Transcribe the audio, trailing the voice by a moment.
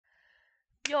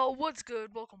Yo, what's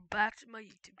good? Welcome back to my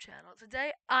YouTube channel.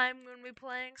 Today, I'm going to be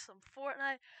playing some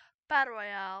Fortnite Battle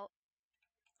Royale.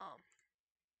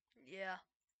 Yeah.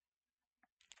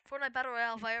 Fortnite Battle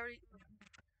Royale variety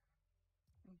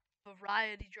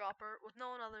dropper with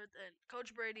no one other than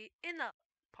Coach Brady in the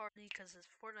party because his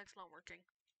Fortnite's not working.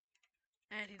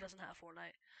 And he doesn't have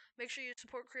Fortnite. Make sure you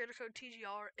support Creator Code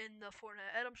TGR in the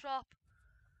Fortnite item shop.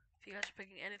 If you guys are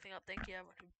picking anything up, thank you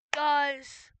everyone who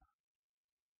does.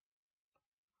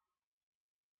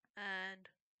 And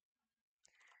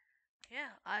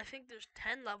yeah, I think there's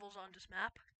 10 levels on this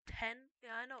map. 10? Yeah,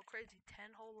 I know, crazy.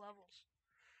 10 whole levels.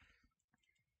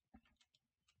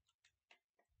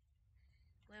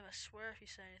 Liam, I swear if you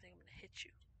say anything, I'm gonna hit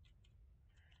you.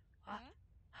 Ah.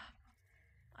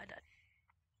 I died.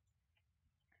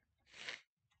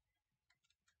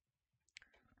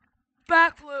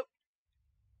 Backflip!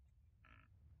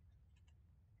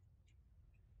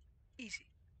 Easy.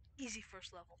 Easy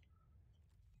first level.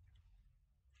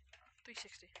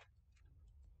 360.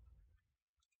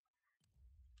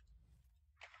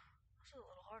 This is a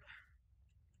little harder.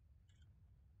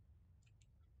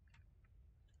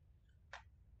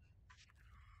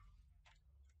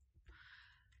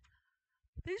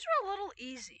 These are a little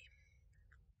easy.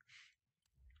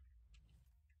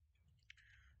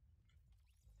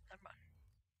 Never mind.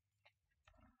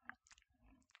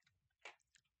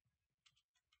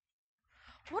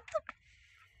 What the?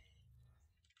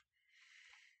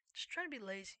 Just trying to be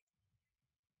lazy.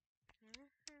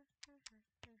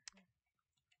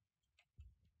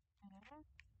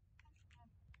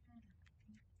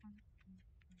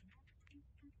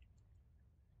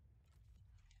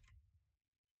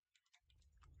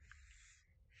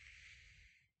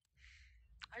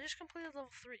 I just completed level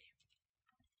 3.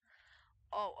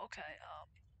 Oh, okay.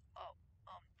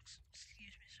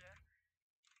 Excuse me, sir.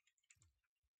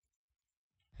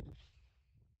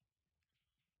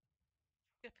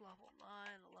 Skip level 9,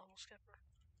 a level skipper.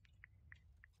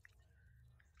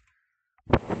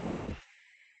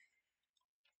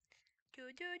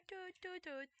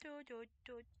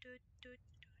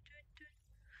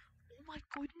 Oh my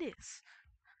goodness.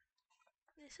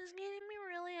 This is getting me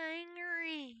really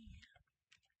angry.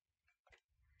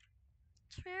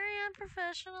 It's very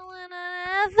unprofessional and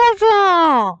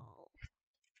unethical.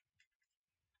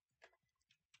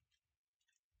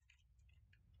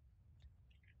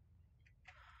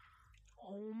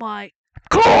 Oh my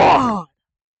god!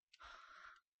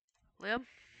 Liam?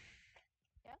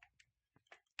 Yeah?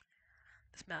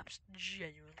 This map's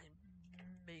genuinely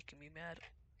making me mad.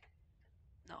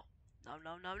 No.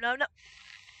 No.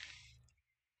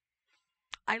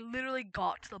 I literally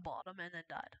got to the bottom and then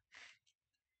died.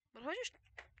 But if I just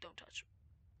don't touch.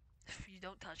 If you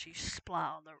don't touch, you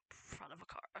splat on the front of a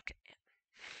car. Okay.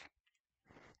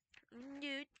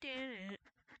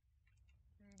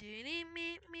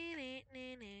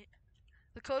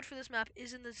 The code for this map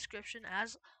is in the description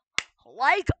as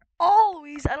like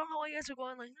always. I don't know why you guys are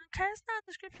going like, okay, it's not in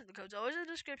the description. The code's always in the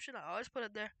description. I always put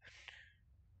it there.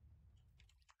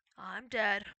 I'm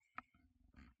dead.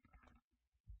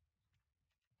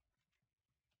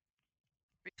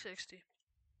 360.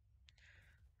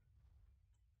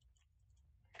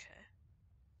 Okay.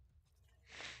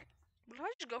 What if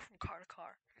I just go from car to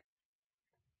car?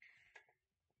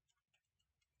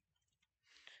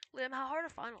 Liam, how hard are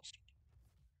finals?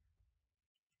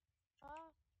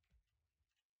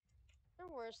 They're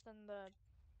worse than the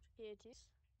PATs.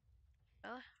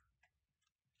 Really?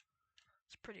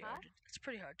 It's pretty Huh? hard. It's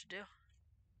pretty hard to do.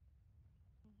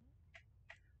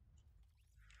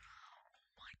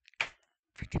 My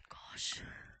freaking gosh.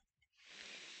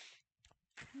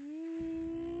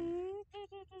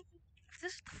 If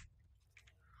this,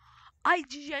 I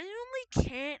genuinely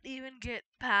can't even get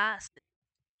past it.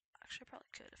 Actually, I probably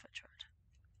could if I tried.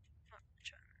 I'm not gonna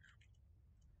try right now.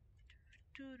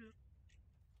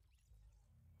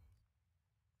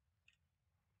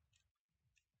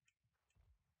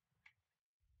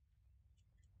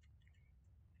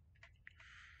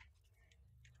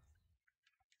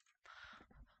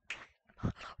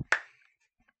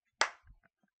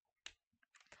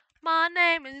 My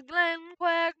name is Glenn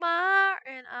Quagmire,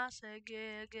 and I say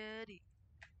giggity.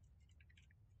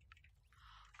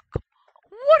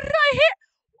 What did I hit?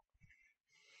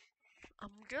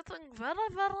 I'm getting very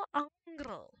angry.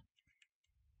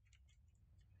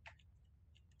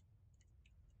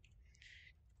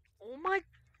 Oh my.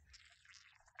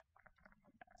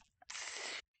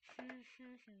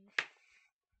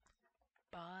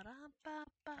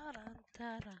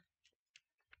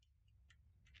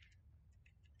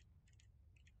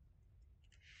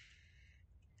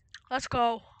 Let's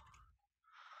go.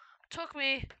 Took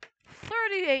me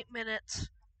 38 minutes,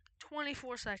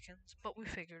 24 seconds, but we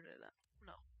figured it out.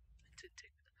 No, it did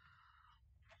take.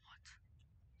 What?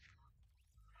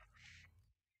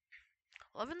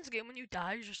 I love in this game when you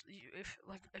die,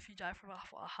 if you die from a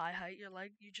high height,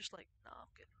 you just like, nah, I'm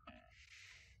good.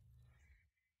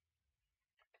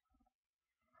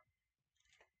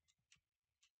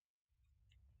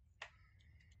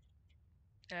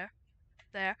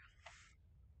 There.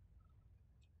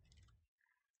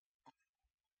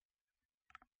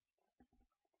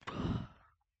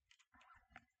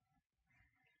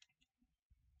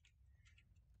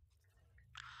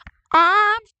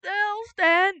 I'm still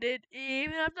standing,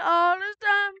 even after all this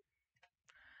time.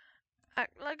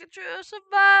 Acting like a true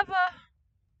survivor,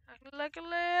 acting like a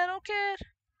little kid.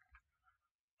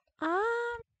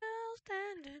 I'm still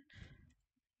standing.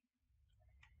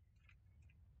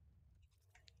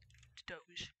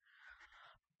 Doge.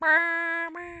 Why?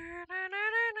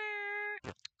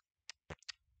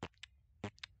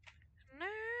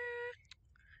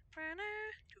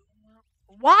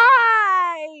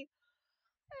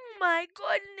 Oh my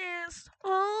goodness.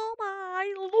 Oh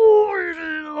my lord,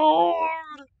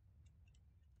 lord.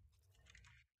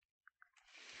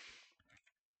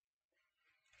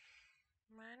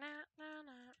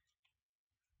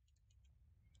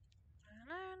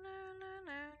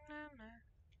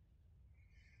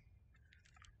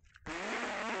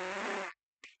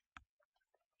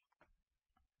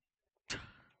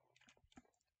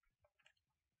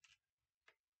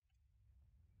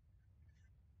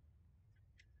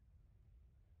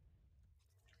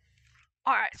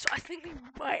 Alright, so I think we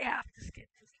might have to skip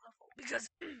this level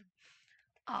because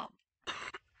um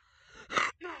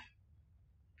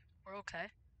we're okay.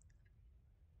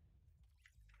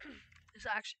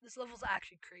 This level's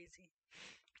actually crazy.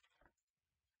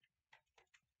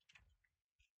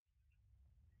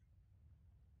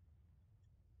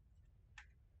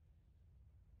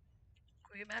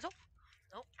 Can we get mantle?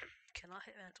 Nope. Cannot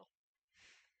hit mantle.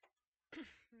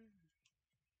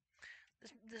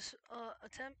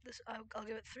 I'll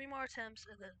give it 3 more attempts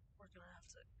and then we're gonna have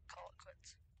to call it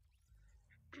quits.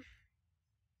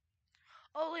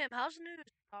 Oh, Liam, how's the new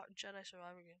Jedi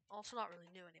Survivor game? Also, not really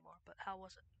new anymore, but how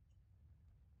was it?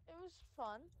 It was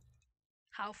fun.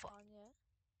 How fun? Yeah.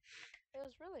 It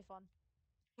was really fun.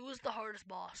 Who was the hardest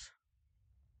boss?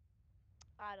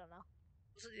 I don't know.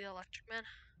 Was it the electric man?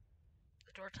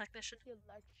 The door technician?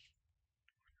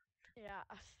 Yeah.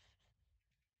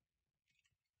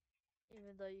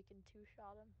 Even though you can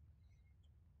two-shot him.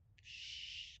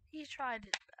 Shh. He tried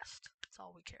his best. That's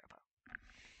all we care about.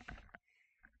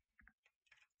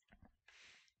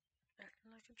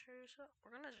 Like a true self.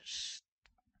 We're gonna just.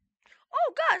 Oh,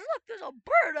 guys, look! There's a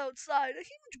bird outside. A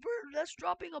huge bird that's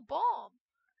dropping a bomb.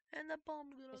 And that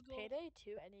bomb's gonna Is go. Payday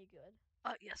 2 any good?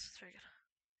 Yes, it's very good.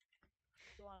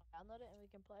 You want to download it and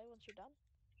we can play once you're done?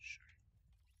 Sure.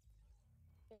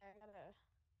 Yeah, I gotta.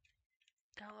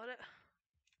 Download it.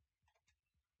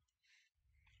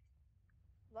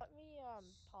 Let me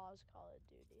pause Call of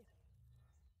Duty.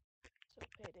 So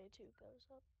Payday 2 goes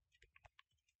up.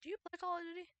 Do you play Call of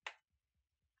Duty?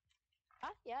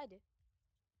 Yeah, I do.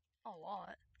 A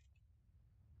lot.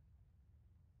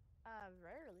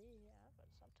 Rarely, yeah, but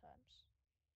sometimes.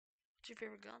 What's your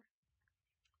favorite gun?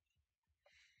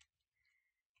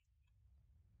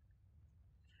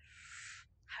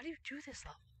 How do you do this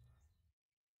level?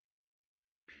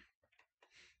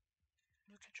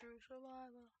 Like a true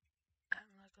survivor.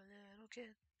 Acting like a little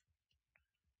kid.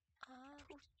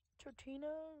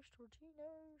 Tortinos,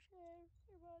 yeah,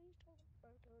 everybody's talking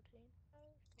about Tortinos.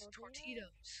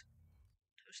 Tortitos.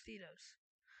 Tostitos.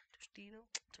 Tostito.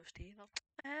 Tostito.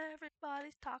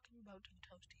 Everybody's talking about them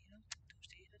Tostitos.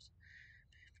 Tostitos.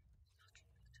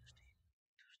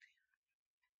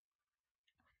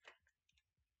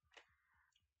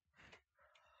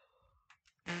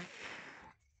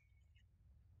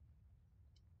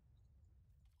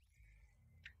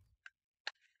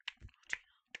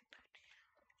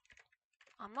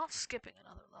 I'm not skipping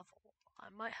another level. I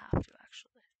might have to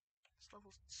actually. This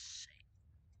level's insane.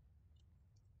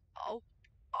 Oh.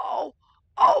 Oh.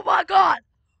 Oh my god.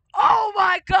 Oh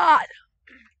my god.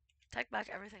 Take back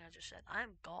everything I just said. I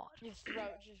am God. Your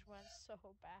throat just went so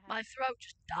bad. My throat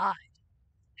just died.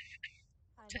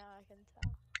 I know, I can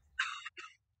tell.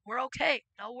 We're okay.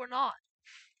 No, we're not.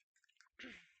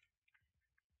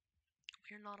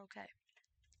 We're not okay.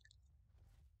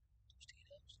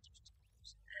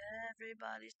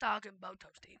 Everybody's talking about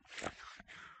Toasty.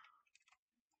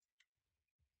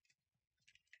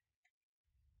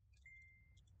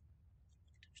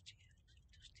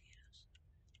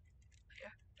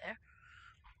 There.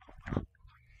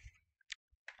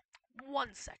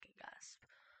 1 second, guys.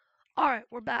 Alright,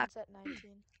 we're back. Mine's at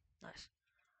 19. Nice.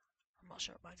 I'm not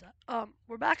sure what mine's at.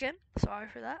 We're back in. Sorry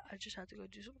for that. I just had to go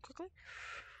do something quickly.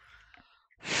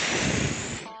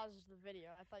 Paused the video.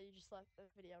 I thought you just left the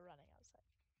video running. I was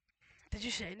like, Did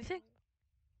you say anything?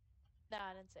 no,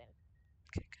 I didn't say anything.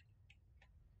 Okay, good.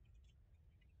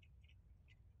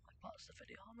 I paused the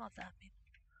video. I'm not that mean.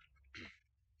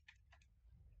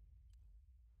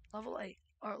 Level 8.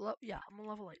 Or, yeah, I'm on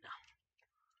level 8 now.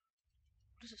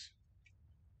 What is this?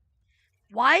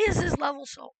 Why is this level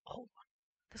so... Hold on.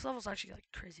 This level's actually, like,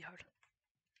 crazy hard.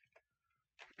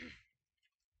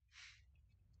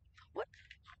 What?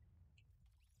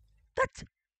 That's...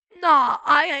 Nah,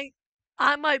 I ain't...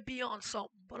 I might be on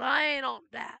something, but I ain't on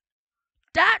that.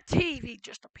 That TV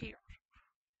just appeared.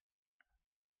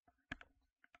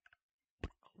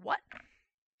 What?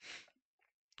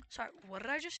 Sorry, what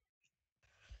did I just...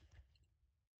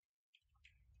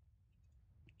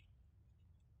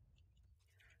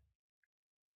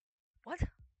 What?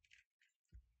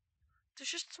 There's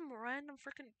just some random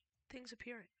freaking things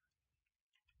appearing.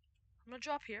 I'm gonna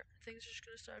drop here. Things are just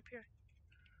gonna start appearing.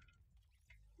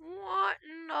 What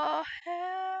in the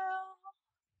hell?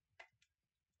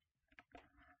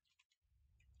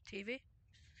 TV?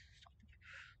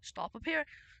 Stop appearing.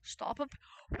 Stop up.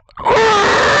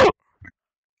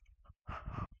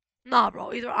 Nah,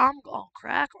 bro. Either I'm on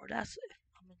crack or that's it.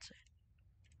 I'm insane.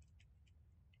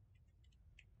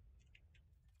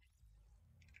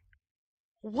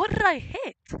 What did I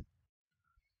hit?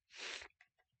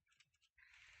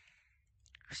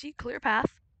 See, clear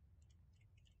path.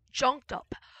 Junked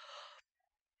up.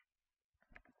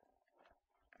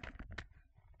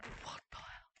 What the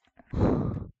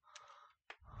hell?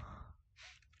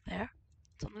 There.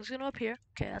 Something's gonna appear.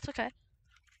 Okay, that's okay.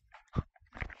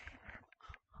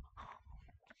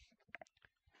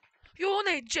 You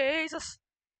need Jesus.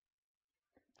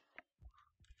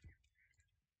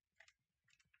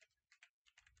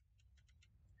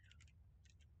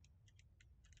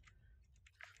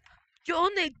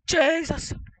 You need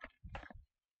Jesus.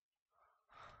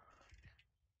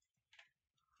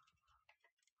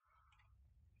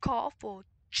 Call for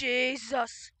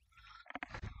Jesus.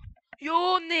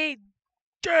 You need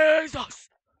Jesus.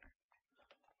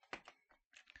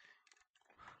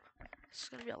 This is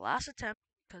gonna be a last attempt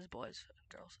because boys,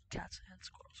 girls, cats, and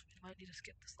squirrels, we might need to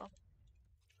skip this level.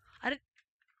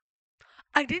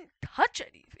 I didn't touch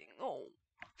anything. Oh,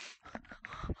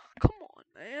 come on,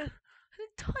 man. I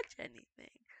didn't touch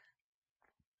anything.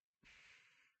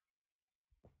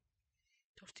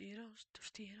 Tostitos,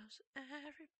 Tostitos,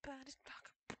 everybody's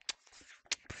talking.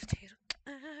 Tostitos,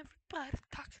 everybody's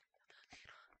talking.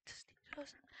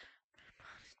 Tostitos,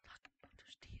 everybody's talking.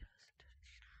 Tostitos.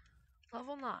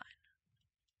 Level 9.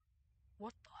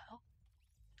 What the hell?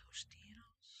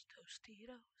 Tostitos,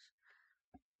 Tostitos.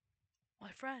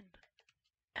 My friend.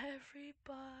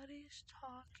 Everybody's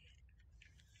talking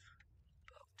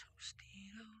about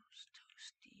Tostitos,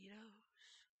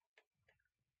 Tostitos.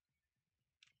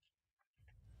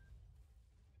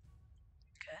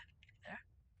 Okay, there.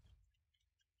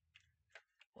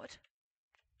 What?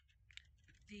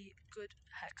 The good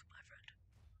heck, my friend.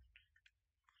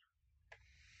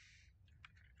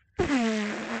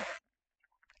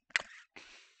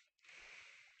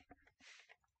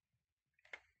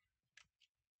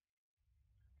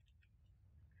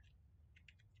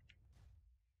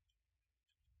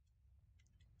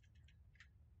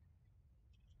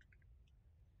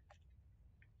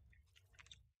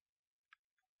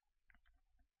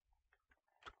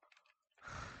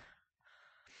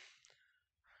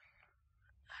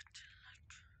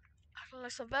 Acting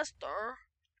like Sylvester.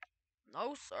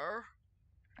 No, sir.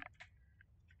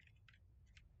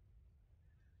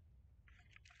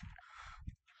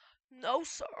 No,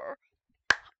 sir.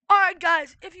 Alright,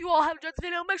 guys, if you all have enjoyed the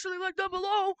video, make sure to like down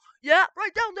below. Yeah,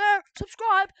 right down there.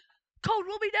 Subscribe. Code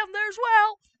will be down there as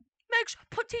well. Make sure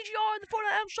put TGR in the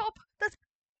Fortnite M shop.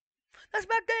 That's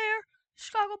back there.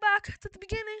 Chicago back. It's at the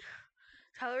beginning.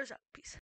 Tyler's out. Peace.